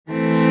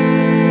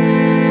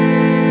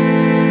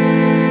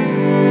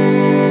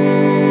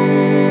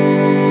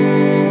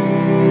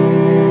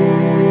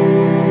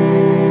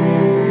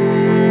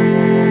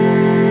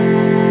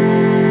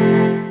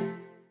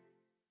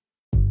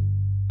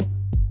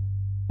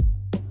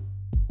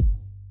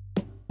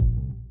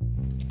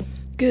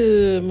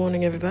Good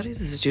morning, everybody.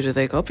 This is Judith.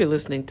 I hope you're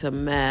listening to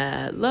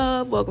Mad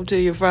Love. Welcome to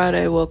your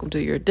Friday. Welcome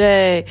to your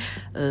day.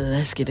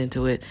 Let's get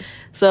into it.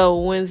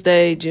 So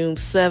Wednesday, June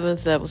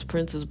 7th, that was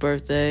Prince's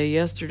birthday.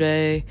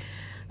 Yesterday,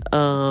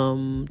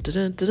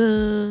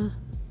 yesterday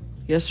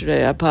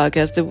I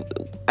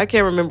podcasted. I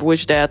can't remember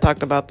which day I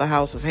talked about the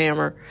House of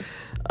Hammer.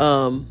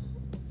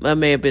 That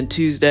may have been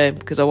Tuesday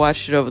because I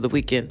watched it over the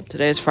weekend.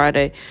 Today is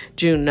Friday,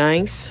 June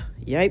 9th.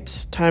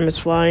 Yipes, time is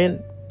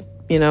flying.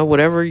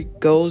 Whatever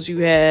goals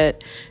you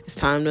had, it's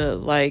time to,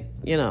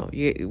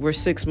 we're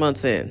 6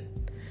 months in.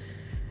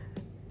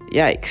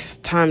 Yikes,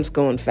 time's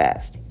going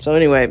fast. So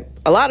anyway,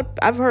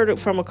 I've heard it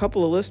from a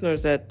couple of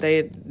listeners that they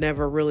had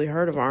never really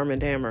heard of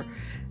Armand Hammer.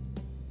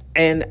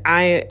 And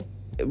I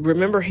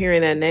remember hearing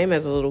that name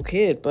as a little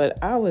kid,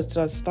 but I always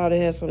just thought it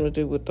had something to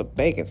do with the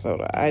baking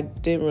soda. I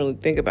didn't really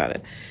think about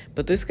it.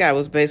 But this guy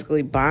was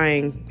basically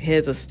buying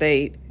his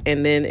estate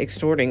and then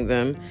extorting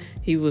them.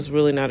 He was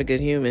really not a good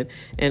human.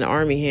 And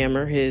Armie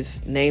Hammer,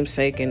 his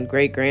namesake and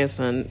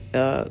great-grandson,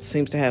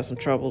 seems to have some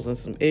troubles and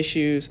some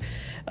issues.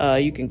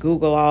 You can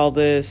Google all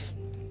this.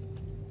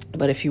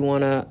 But if you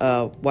want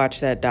to watch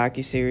that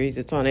docuseries,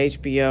 it's on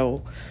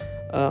HBO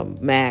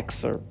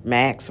Max or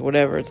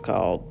whatever it's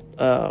called.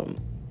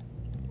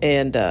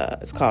 And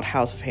it's called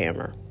House of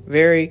Hammer.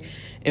 Very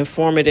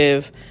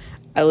informative.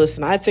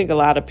 I think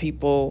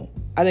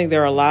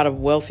there are a lot of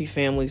wealthy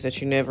families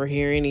that you never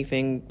hear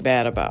anything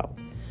bad about.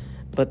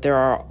 But there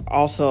are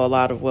also a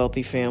lot of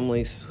wealthy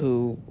families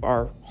who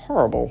are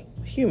horrible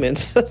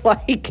humans.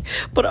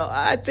 But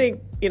I think,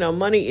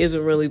 money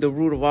isn't really the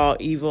root of all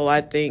evil.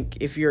 I think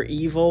if you're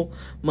evil,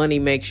 money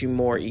makes you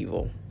more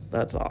evil.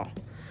 That's all.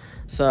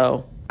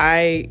 So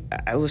I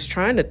was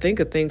trying to think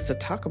of things to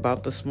talk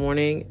about this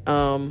morning.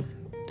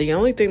 The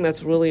only thing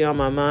that's really on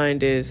my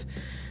mind is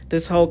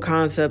this whole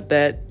concept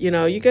that,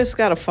 you just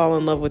got to fall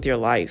in love with your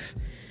life.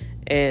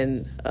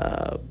 And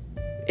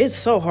it's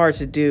so hard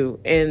to do.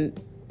 And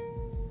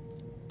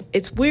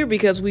it's weird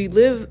because we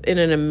live in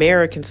an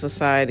American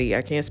society.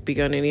 I can't speak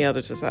on any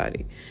other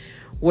society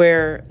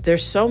where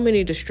there's so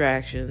many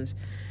distractions.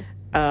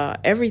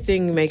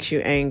 Everything makes you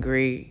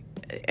angry.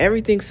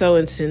 Everything's so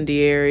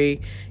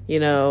incendiary.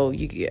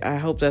 I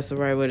hope that's the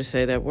right way to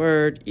say that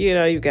word.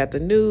 You've got the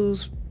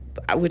news,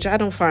 which I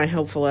don't find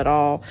helpful at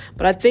all.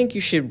 But I think you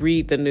should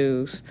read the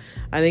news.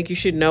 I think you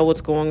should know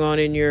what's going on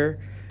in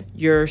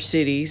your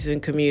cities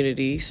and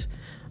communities.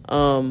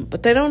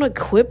 But they don't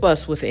equip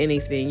us with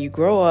anything. You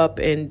grow up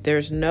and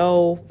there's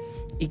no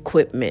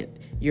equipment.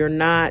 You're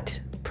not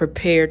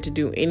prepared to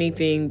do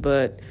anything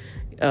but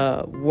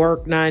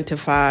work 9 to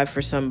 5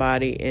 for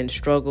somebody and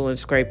struggle and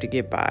scrape to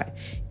get by.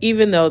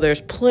 Even though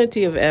there's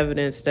plenty of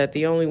evidence that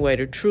the only way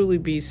to truly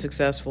be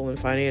successful and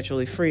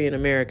financially free in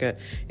America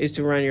is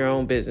to run your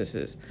own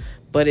businesses.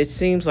 But it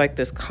seems like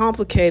this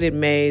complicated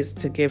maze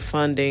to get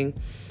funding.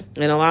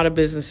 And a lot of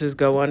businesses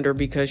go under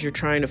because you're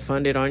trying to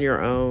fund it on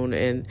your own.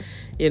 And,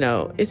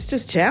 it's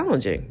just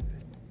challenging.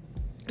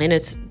 And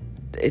it's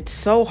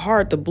so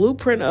hard. The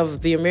blueprint of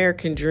the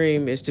American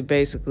dream is to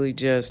basically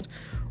just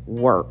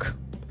work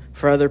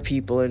for other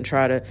people and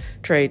try to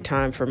trade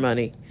time for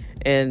money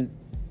and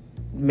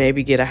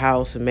maybe get a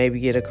house and maybe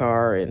get a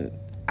car. And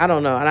I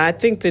don't know. And I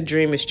think the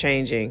dream is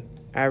changing.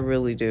 I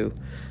really do.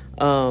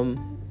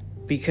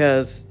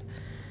 Because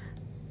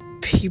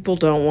people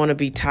don't want to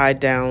be tied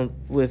down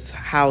with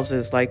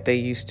houses like they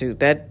used to.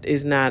 That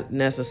is not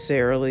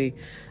necessarily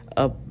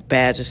a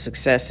badge of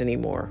success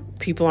anymore.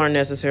 People aren't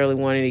necessarily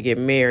wanting to get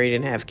married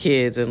and have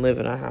kids and live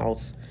in a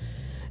house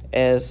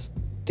as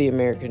the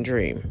American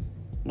dream.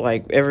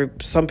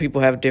 Some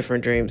people have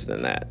different dreams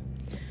than that,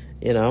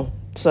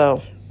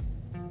 So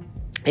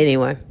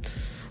anyway,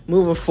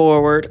 moving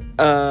forward,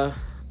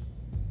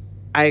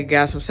 I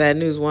got some sad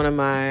news. One of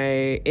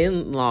my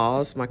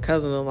in-laws, my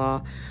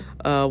cousin-in-law,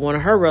 one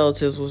of her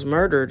relatives was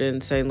murdered in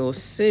St. Louis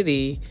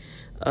City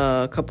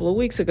a couple of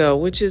weeks ago,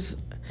 which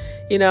is,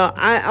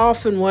 I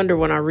often wonder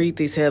when I read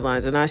these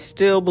headlines, and I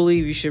still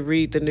believe you should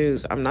read the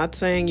news. I'm not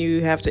saying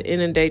you have to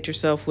inundate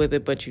yourself with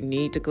it, but you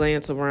need to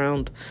glance at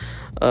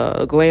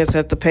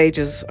the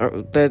pages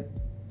that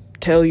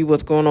tell you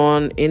what's going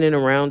on in and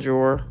around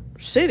your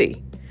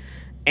city.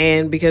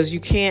 And because you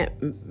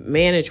can't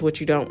manage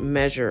what you don't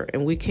measure,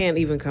 and we can't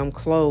even come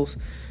close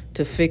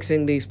to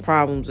fixing these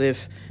problems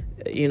if,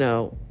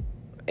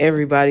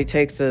 everybody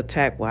takes the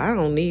attack. Well, I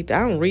don't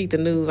read the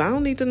news. I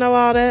don't need to know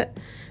all that.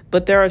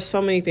 But there are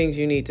so many things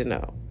you need to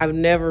know. I've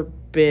never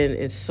been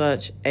in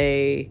such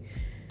a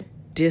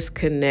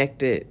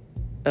disconnected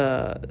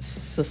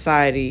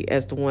society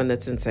as the one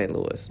that's in St.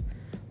 Louis.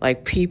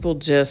 People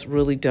just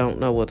really don't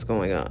know what's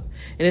going on.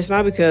 And it's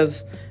not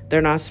because they're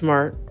not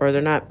smart or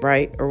they're not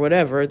bright or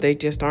whatever. They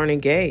just aren't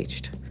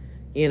engaged,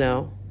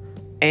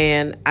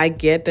 And I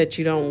get that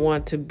you don't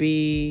want to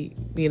be,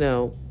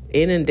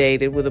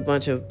 inundated with a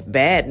bunch of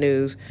bad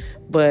news,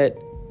 but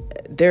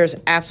there's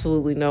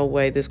absolutely no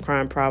way this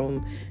crime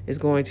problem is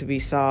going to be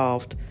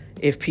solved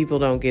if people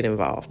don't get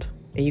involved.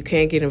 And you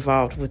can't get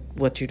involved with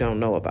what you don't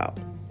know about.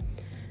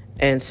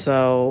 And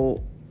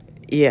so,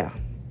 yeah,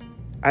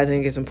 I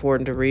think it's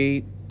important to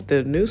read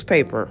the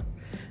newspaper.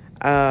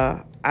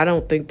 I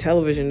don't think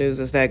television news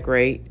is that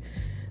great.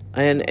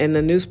 And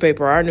the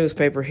newspaper, our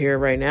newspaper here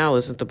right now,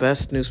 isn't the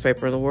best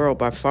newspaper in the world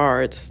by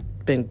far. It's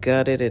been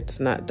gutted.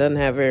 Doesn't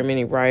have very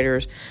many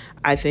writers.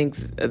 I think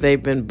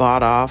they've been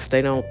bought off.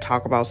 They don't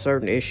talk about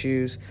certain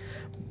issues,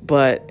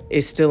 but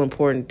it's still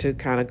important to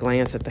kind of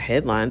glance at the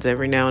headlines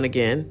every now and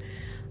again.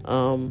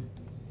 And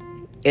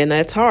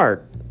that's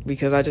hard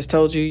because I just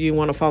told you, you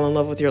want to fall in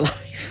love with your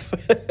life.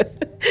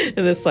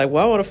 And it's like,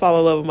 well, I want to fall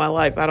in love with my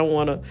life. I don't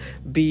want to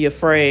be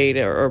afraid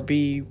or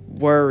be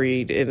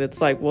worried. And it's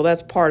like, well,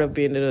 that's part of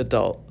being an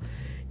adult.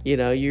 You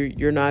know,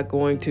 you're not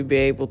going to be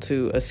able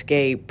to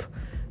escape,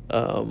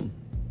 knowing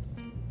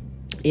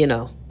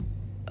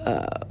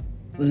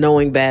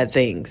bad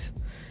things.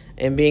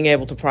 And being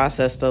able to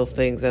process those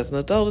things as an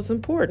adult is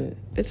important.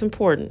 It's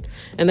important.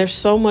 And there's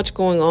so much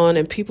going on,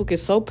 and people get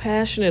so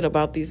passionate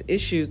about these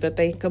issues that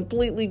they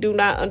completely do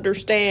not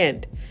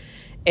understand.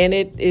 And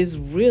it is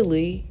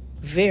really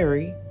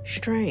very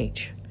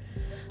strange.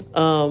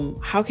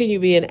 How can you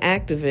be an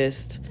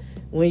activist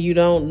when you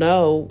don't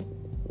know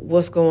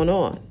what's going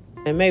on?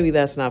 And maybe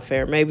that's not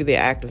fair. Maybe the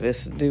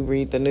activists do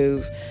read the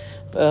news.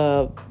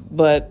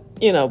 But,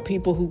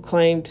 people who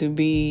claim to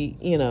be,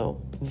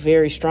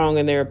 very strong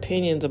in their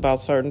opinions about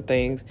certain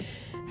things,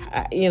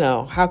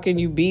 how can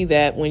you be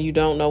that when you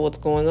don't know what's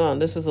going on?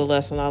 This is a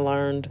lesson I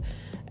learned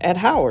at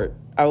Howard.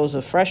 I was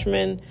a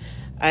freshman.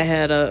 I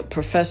had a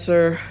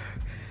professor,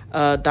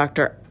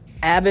 Dr.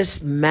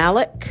 Abbas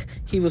Malik.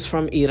 He was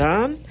from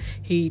Iran.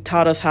 He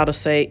taught us how to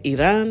say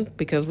Iran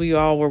because we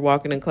all were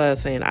walking in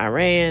class saying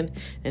Iran.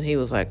 And he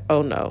was like,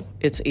 oh no,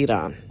 it's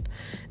Iran.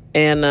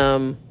 And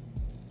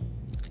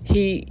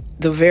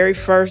the very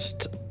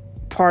first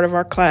part of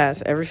our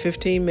class, every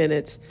first 15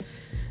 minutes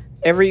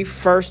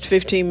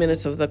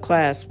of the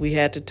class, we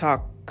had to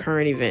talk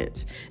current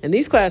events. And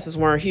these classes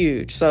weren't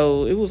huge.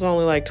 So it was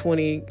only like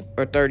 20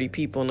 or 30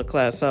 people in the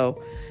class.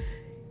 So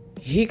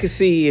he could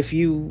see if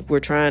you were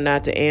trying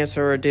not to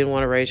answer or didn't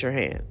want to raise your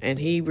hand. And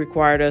he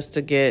required us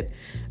to get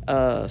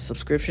a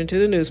subscription to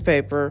the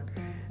newspaper.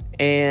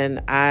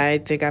 And I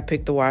think I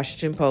picked the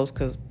Washington Post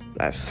because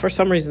for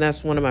some reason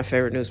that's one of my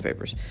favorite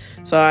newspapers.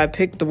 So I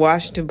picked the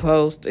Washington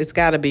Post. It's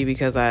got to be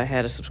because I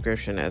had a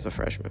subscription as a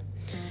freshman.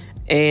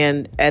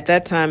 And at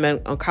that time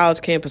on college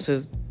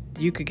campuses,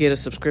 you could get a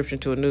subscription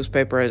to a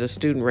newspaper as a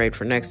student rate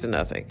for next to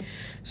nothing.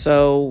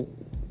 So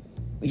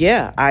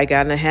yeah, I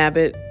got in the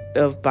habit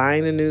of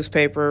buying the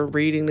newspaper,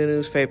 reading the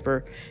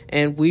newspaper,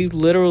 and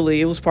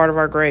it was part of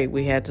our grade.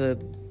 We had to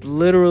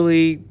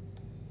literally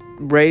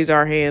raise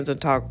our hands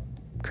and talk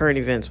current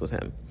events with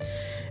him.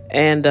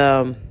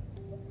 And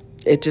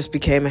it just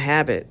became a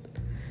habit.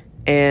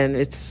 And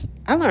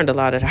I learned a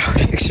lot at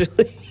Howard,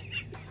 actually.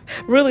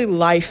 Really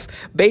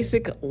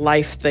basic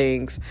life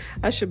things.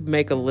 I should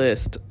make a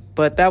list,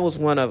 but that was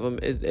one of them.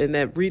 And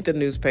that read the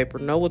newspaper,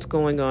 know what's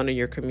going on in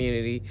your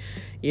community.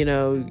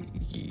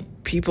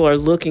 People are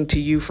looking to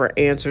you for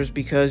answers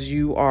because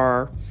you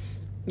are,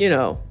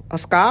 a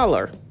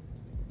scholar.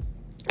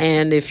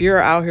 And if you're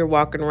out here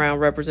walking around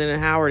representing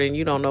Howard and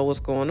you don't know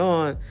what's going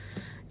on,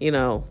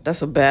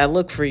 that's a bad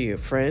look for you,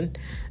 friend.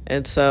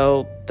 And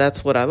so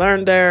that's what I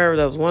learned there.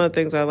 That was one of the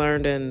things I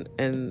learned,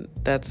 and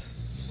that's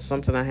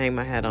something I hang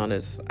my hat on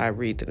is I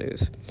read the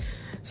news.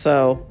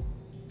 So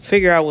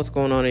figure out what's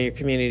going on in your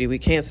community. We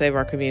can't save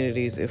our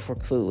communities if we're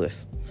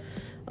clueless.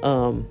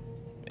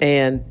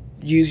 And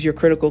use your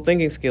critical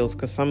thinking skills,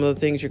 because some of the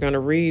things you're going to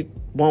read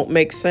won't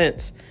make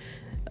sense.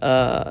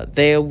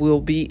 They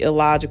will be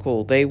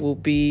illogical. They will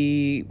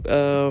be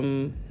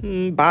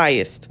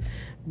biased.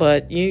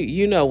 But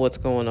you know what's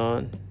going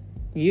on.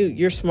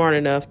 You're smart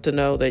enough to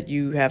know that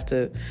you have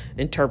to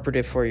interpret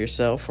it for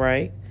yourself,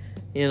 right?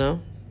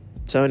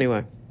 So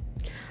anyway,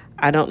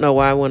 I don't know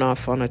why I went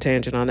off on a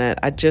tangent on that.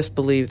 I just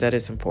believe that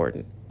it's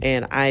important.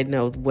 And I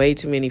know way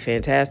too many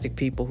fantastic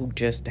people who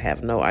just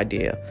have no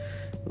idea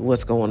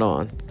what's going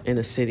on in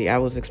the city. I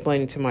was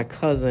explaining to my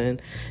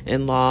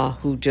cousin-in-law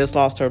who just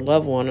lost her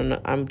loved one, and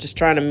I'm just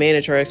trying to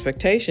manage her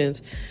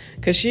expectations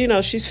because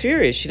she's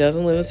furious. She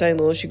doesn't live in St.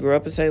 Louis. She grew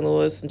up in St.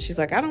 Louis, and she's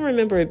like, I don't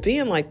remember it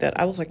being like that.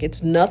 I was like,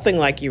 it's nothing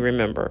like you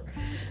remember.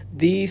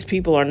 These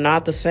people are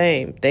not the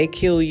same. They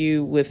kill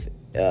you with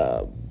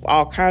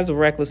all kinds of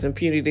reckless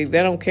impunity.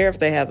 They don't care if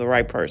they have the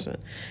right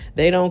person.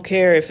 They don't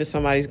care if it's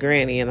somebody's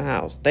granny in the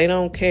house. They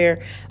don't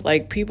care.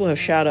 Like, people have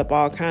shot up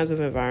all kinds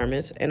of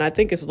environments. And I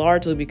think it's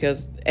largely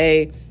because,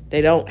 A,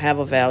 they don't have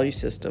a value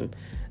system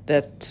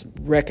that's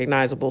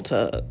recognizable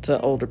to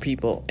older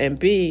people. And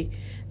B,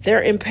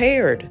 they're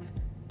impaired.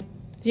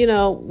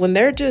 When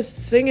they're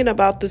just singing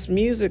about this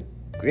music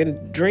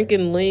and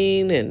drinking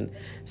lean and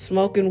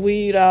smoking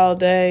weed all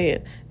day,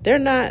 and they're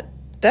not.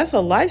 That's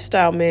a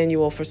lifestyle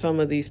manual for some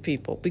of these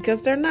people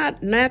because they're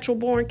not natural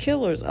born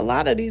killers. A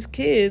lot of these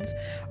kids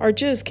are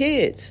just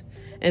kids,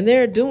 and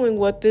they're doing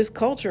what this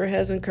culture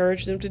has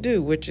encouraged them to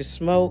do, which is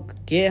smoke,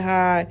 get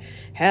high,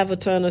 have a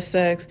ton of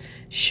sex,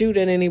 shoot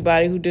at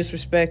anybody who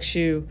disrespects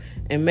you,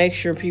 and make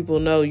sure people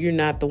know you're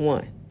not the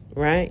one,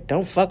 right?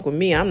 Don't fuck with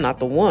me. I'm not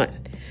the one.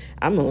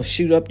 I'm going to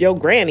shoot up your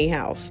granny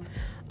house.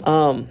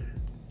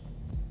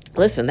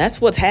 Listen, that's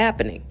what's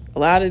happening. A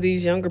lot of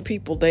these younger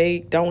people, they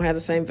don't have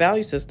the same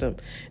value system.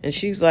 And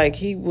she's like,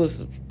 he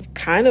was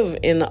kind of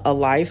in a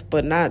life,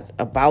 but not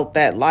about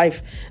that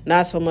life.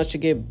 Not so much to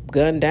get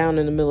gunned down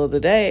in the middle of the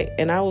day.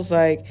 And I was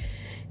like,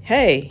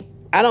 hey,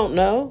 I don't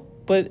know,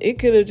 but it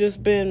could have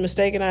just been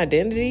mistaken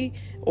identity,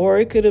 or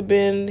it could have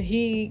been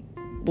he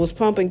was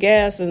pumping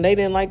gas and they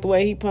didn't like the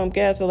way he pumped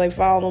gas, so they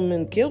followed him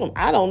and killed him.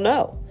 I don't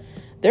know.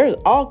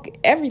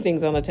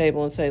 Everything's on the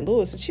table in St.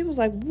 Louis. And she was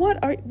like, what?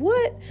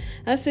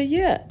 I said,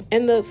 yeah.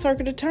 And the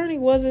circuit attorney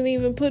wasn't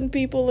even putting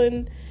people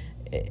in,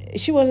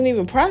 she wasn't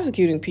even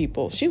prosecuting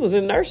people. She was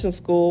in nursing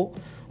school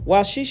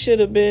while she should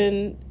have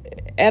been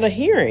at a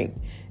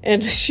hearing.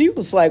 And she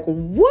was like,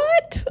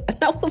 what?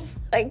 And I was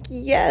like,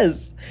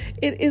 yes,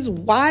 it is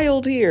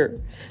wild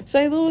here.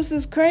 St. Louis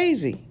is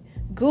crazy.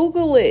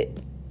 Google it.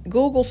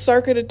 Google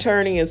circuit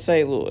attorney in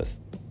St.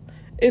 Louis.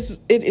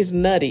 It is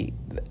nutty.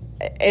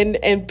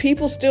 And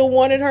people still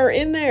wanted her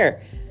in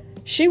there.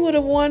 She would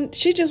have won.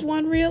 She just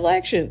won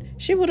re-election.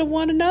 She would have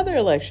won another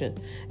election.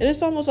 And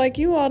it's almost like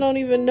you all don't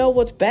even know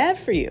what's bad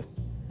for you.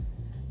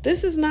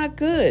 This is not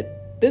good.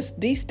 This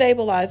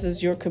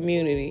destabilizes your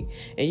community.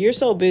 And you're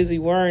so busy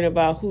worrying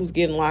about who's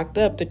getting locked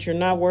up that you're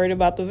not worried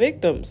about the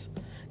victims.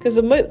 Because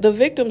the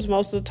victims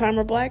most of the time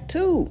are black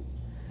too.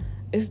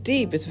 It's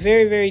deep. It's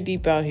very, very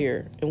deep out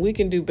here. And we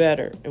can do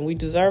better. And we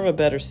deserve a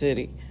better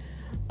city.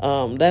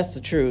 That's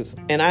the truth.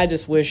 And I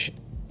just wish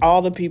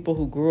all the people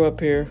who grew up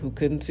here, who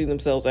couldn't see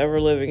themselves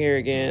ever living here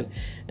again,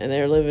 and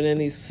they're living in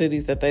these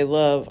cities that they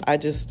love,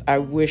 I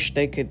wish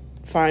they could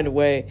find a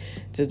way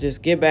to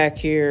just get back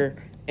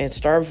here and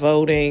start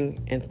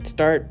voting and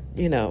start,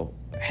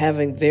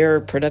 having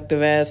their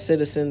productive ass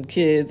citizen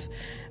kids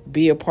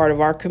be a part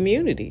of our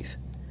communities,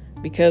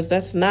 because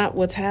that's not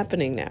what's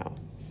happening now.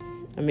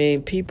 I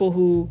mean, people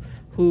who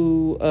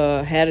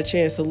had a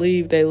chance to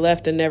leave, they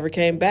left and never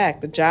came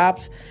back. The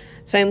jobs,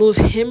 St. Louis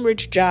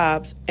hemorrhaged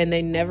jobs, and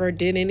they never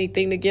did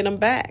anything to get them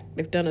back.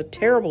 They've done a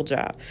terrible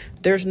job.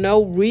 There's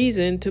no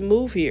reason to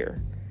move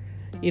here.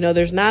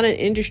 There's not an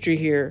industry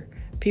here.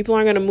 People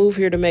aren't going to move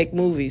here to make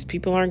movies.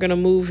 People aren't going to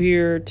move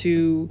here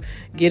to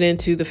get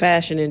into the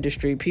fashion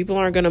industry. People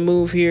aren't going to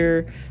move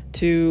here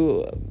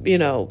to,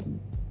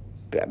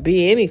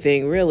 be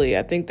anything, really.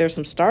 I think there's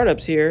some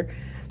startups here,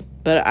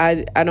 but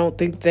I don't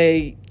think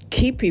they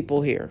keep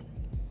people here.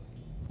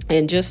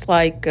 And just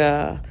like...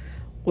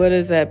 what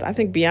is that? I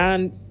think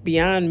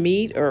Beyond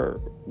Meat,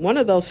 or one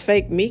of those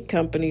fake meat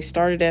companies,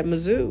 started at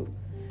Mizzou,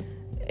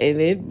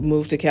 and it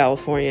moved to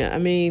California. I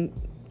mean,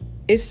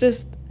 it's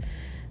just,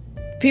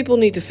 people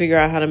need to figure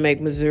out how to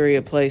make Missouri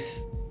a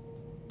place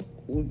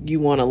you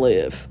want to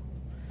live.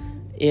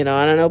 And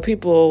I know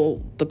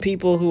the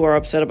people who are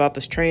upset about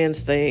this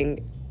trans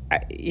thing,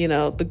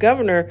 the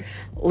governor,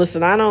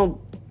 listen,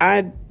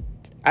 I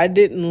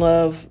didn't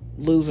love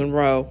losing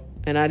Roe,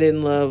 and I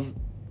didn't love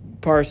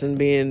Parson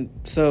being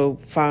so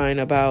fine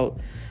about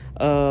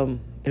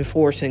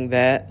enforcing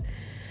that.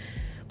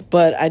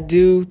 But I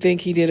do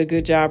think he did a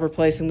good job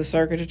replacing the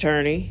circuit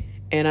attorney.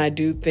 And I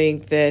do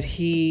think that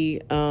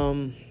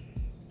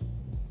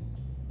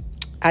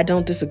I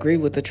don't disagree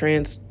with the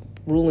trans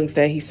rulings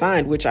that he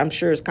signed, which I'm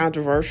sure is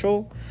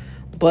controversial.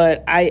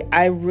 But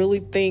I really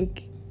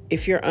think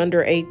if you're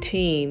under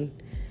 18,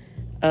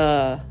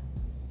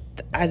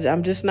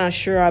 I'm just not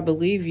sure I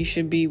believe you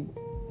should be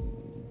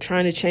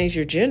trying to change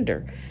your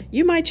gender.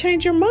 You might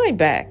change your mind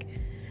back.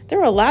 There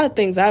were a lot of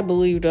things I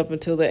believed up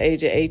until the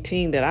age of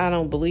 18 that I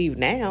don't believe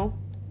now.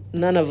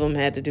 None of them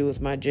had to do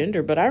with my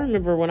gender, but I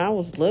remember when I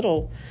was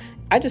little,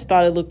 I just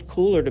thought it looked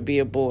cooler to be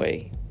a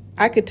boy.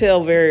 I could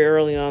tell very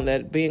early on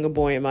that being a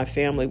boy in my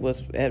family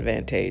was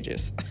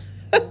advantageous.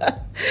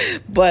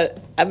 But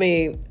I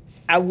mean,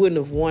 I wouldn't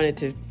have wanted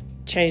to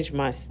change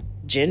my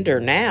gender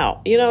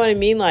now. You know what I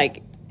mean?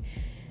 Like,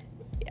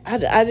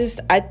 I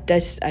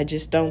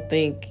just don't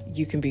think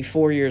you can be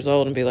 4 years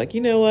old and be like,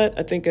 you know what,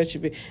 I think I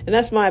should be. And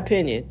that's my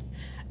opinion.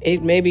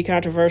 It may be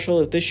controversial.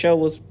 If this show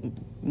was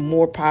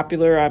more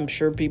popular, I'm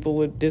sure people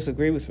would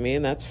disagree with me,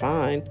 and that's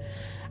fine.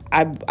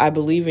 I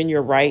believe in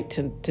your right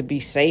to be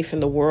safe in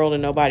the world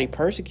and nobody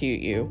persecute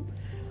you.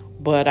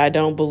 But I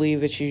don't believe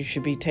that you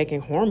should be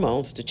taking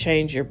hormones to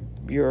change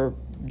your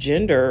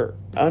gender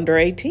under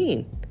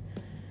 18.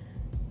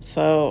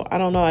 So I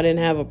don't know. I didn't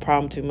have a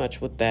problem too much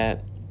with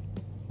that.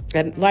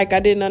 And I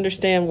didn't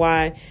understand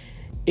why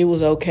it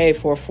was okay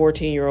for a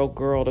 14-year-old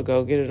girl to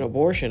go get an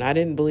abortion. I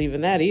didn't believe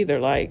in that either.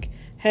 Like,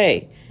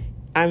 hey,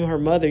 I'm her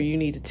mother. You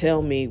need to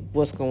tell me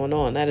what's going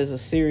on. That is a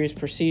serious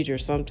procedure,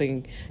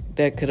 something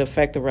that could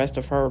affect the rest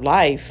of her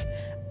life.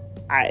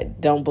 I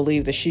don't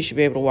believe that she should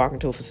be able to walk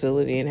into a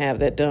facility and have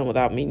that done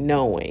without me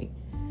knowing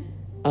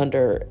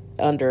under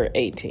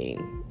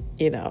 18,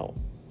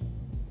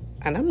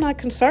 And I'm not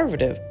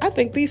conservative. I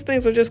think these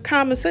things are just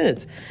common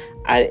sense.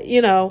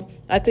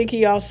 I think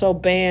he also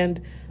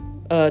banned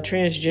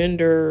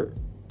transgender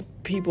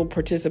people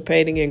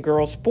participating in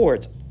girl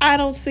sports. I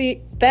don't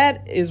see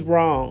that is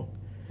wrong.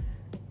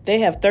 They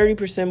have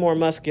 30% more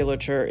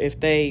musculature if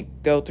they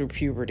go through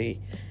puberty.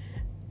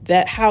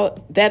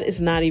 that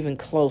is not even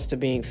close to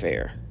being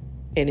fair.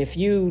 And if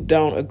you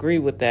don't agree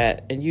with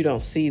that and you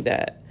don't see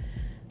that,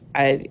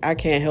 I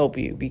can't help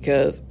you,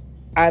 because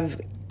I've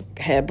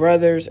had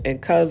brothers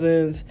and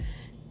cousins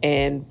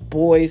and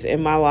boys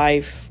in my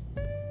life,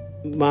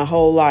 my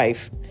whole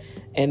life.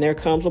 And there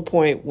comes a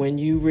point when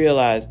you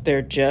realize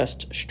they're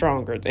just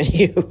stronger than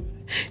you.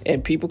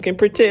 And people can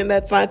pretend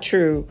that's not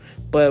true,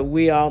 but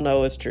we all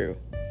know it's true.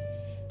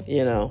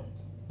 You know,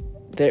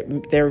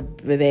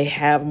 they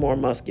have more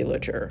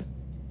musculature,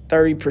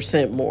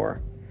 30%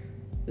 more.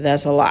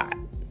 That's a lot.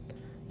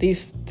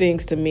 These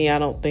things, to me, I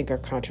don't think are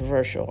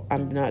controversial.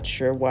 I'm not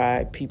sure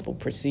why people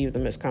perceive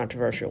them as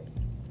controversial.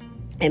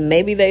 And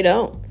maybe they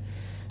don't,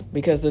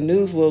 because the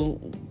news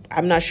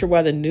I'm not sure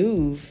why the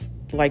news,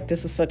 like,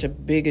 this is such a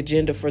big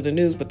agenda for the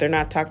news, but they're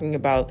not talking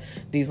about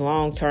these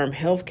long-term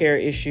healthcare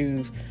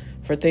issues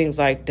for things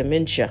like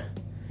dementia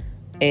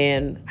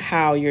and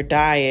how your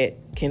diet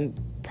can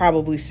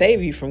probably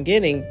save you from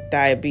getting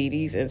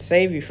diabetes and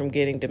save you from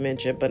getting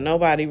dementia. But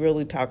nobody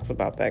really talks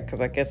about that because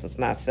I guess it's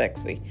not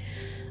sexy.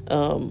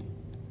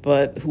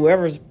 But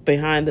whoever's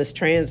behind this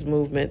trans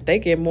movement,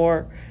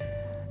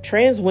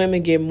 trans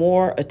women get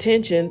more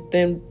attention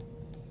than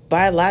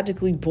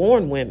biologically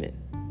born women.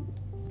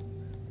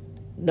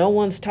 No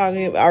one's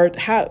talking about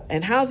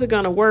how's it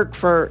going to work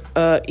for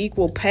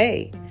equal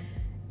pay?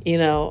 You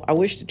know, I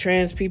wish the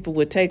trans people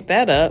would take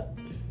that up.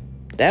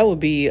 That would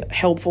be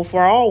helpful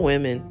for all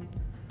women,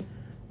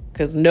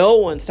 because no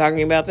one's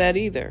talking about that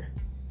either.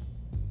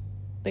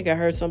 I think I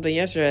heard something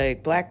yesterday.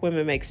 Black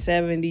women make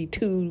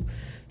 72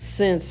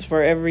 cents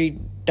for every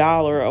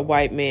dollar a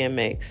white man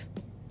makes.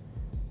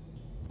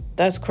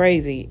 That's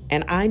crazy.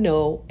 And I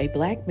know a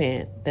black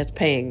man that's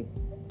paying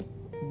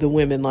the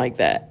women like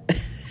that.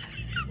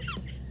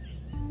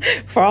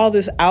 For all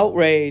this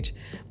outrage,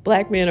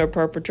 black men are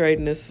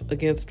perpetrating this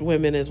against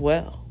women as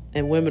well,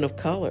 and women of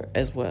color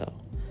as well.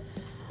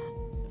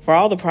 For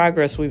all the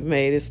progress we've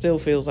made, it still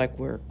feels like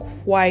we're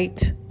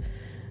quite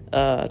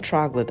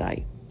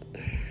troglodyte.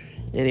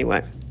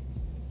 Anyway,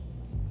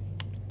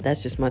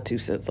 that's just my 2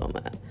 cents on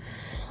that.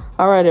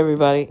 All right,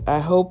 everybody. I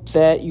hope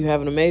that you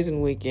have an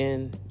amazing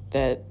weekend,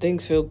 that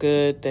things feel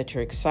good, that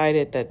you're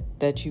excited,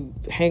 that you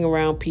hang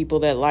around people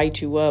that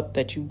light you up,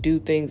 that you do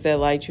things that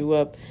light you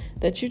up,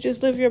 that you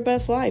just live your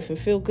best life and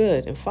feel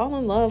good and fall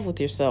in love with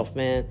yourself,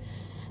 man.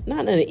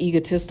 Not in an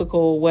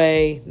egotistical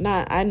way.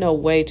 I know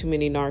way too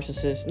many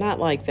narcissists. Not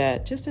like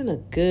that. Just in a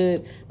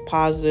good,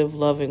 positive,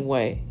 loving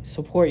way.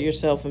 Support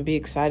yourself and be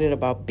excited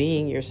about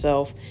being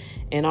yourself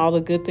and all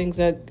the good things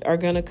that are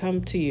going to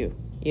come to you.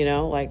 You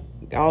know, like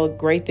all the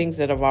great things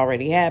that have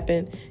already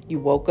happened. You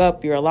woke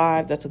up, you're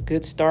alive. That's a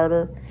good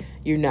starter.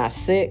 You're not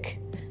sick.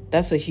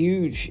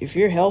 If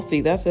you're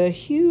healthy, that's a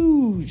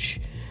huge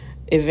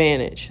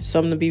advantage.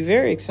 Something to be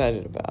very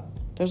excited about.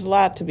 There's a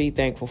lot to be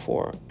thankful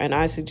for. And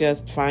I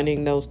suggest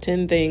finding those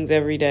 10 things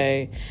every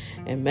day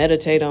and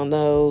meditate on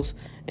those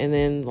and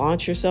then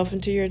launch yourself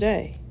into your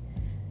day.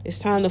 It's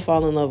time to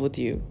fall in love with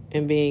you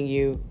and being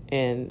you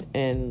and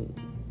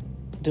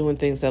doing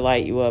things that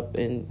light you up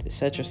and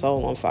set your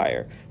soul on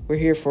fire. We're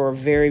here for a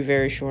very,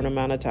 very short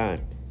amount of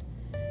time.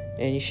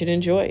 And you should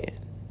enjoy it.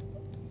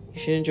 You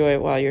should enjoy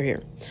it while you're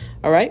here.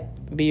 All right?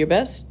 Be your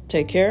best.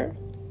 Take care.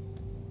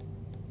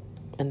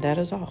 And that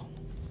is all.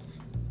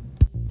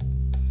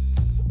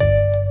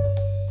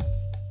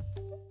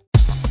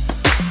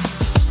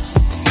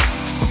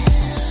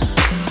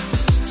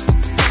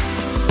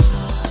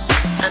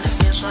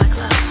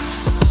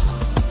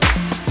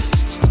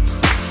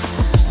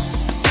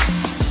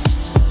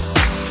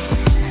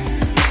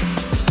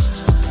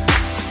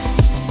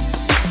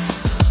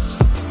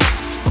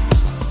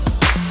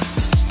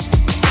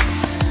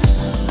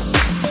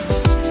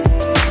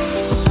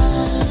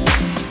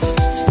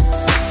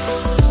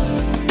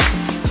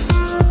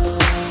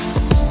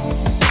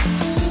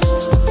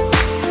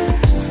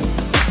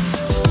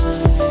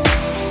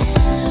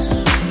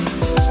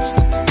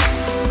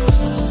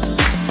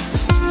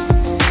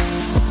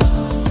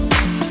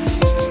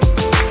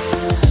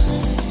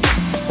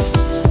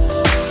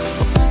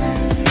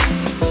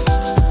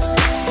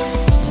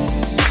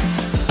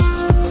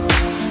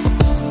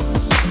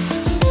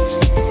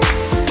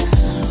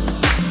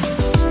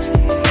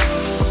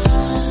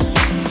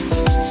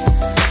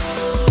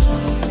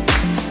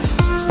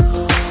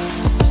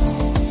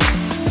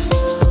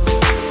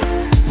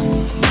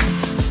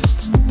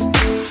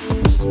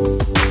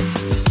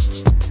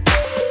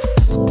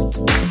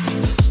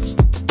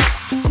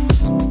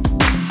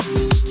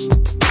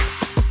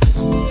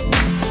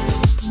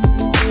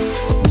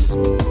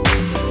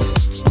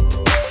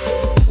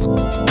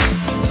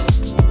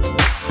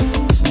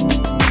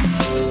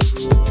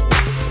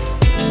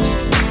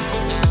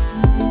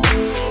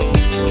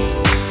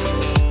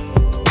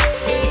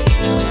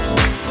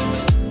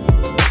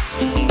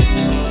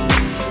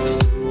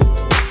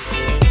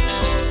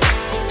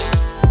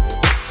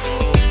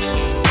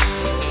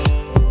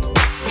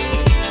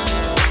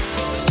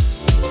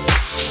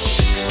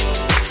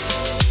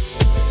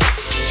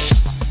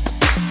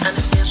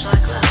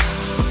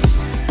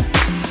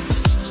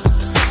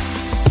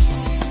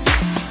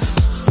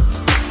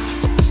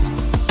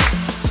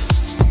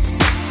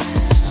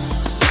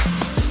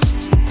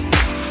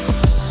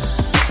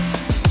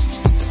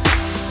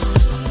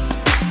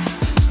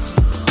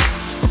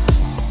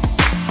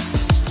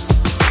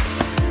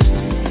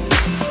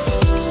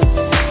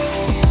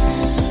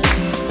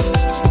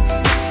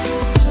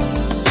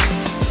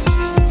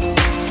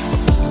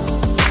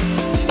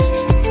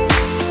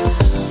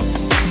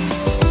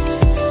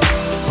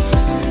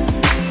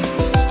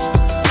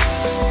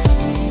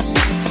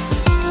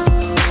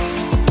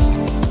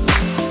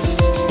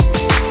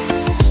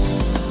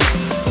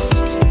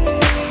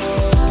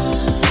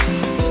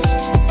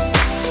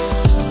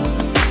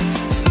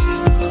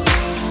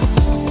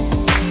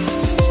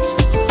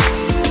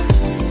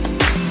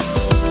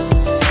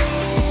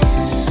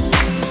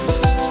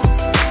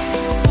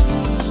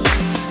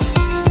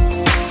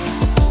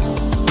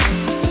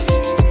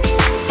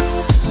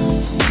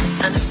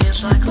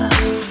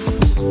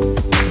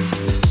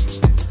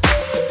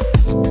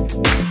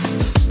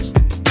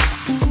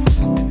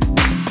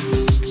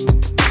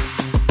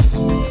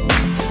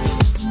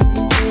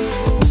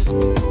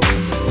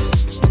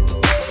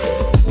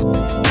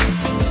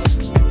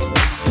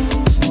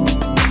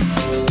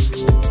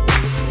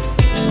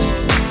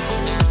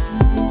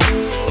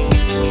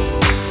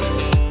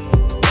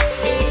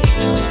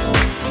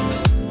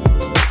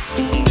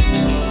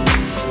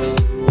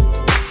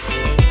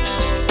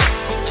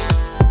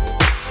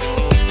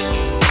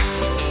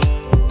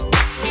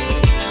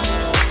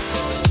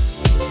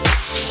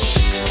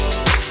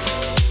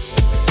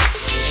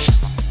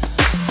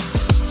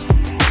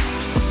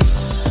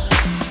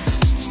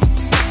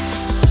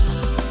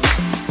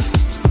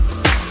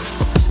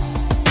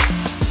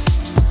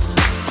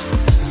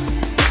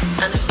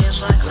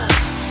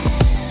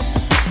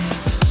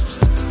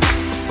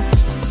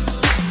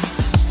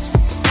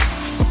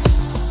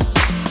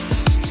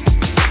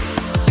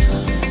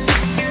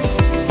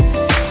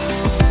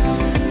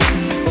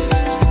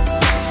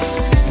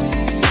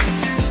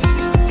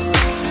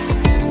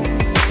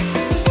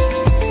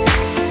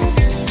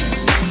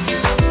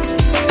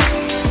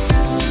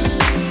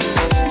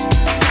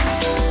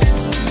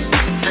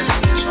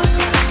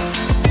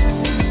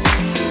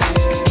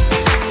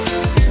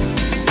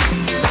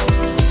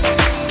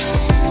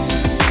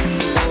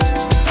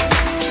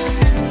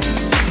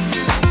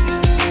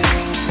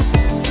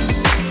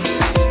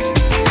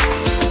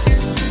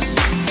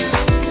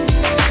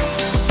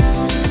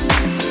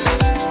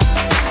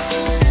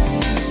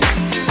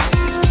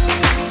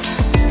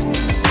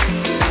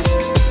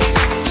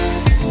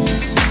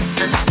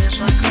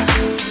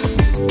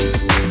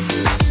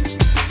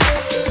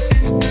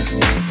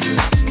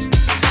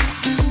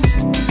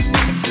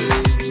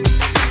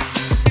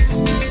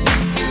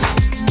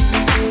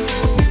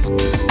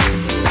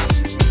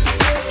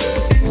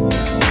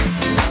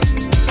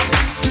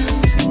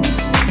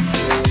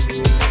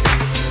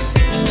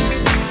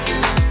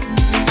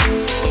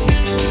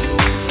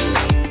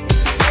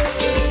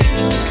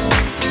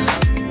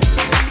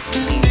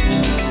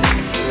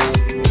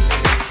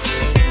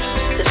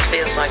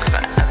 It's like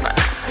that.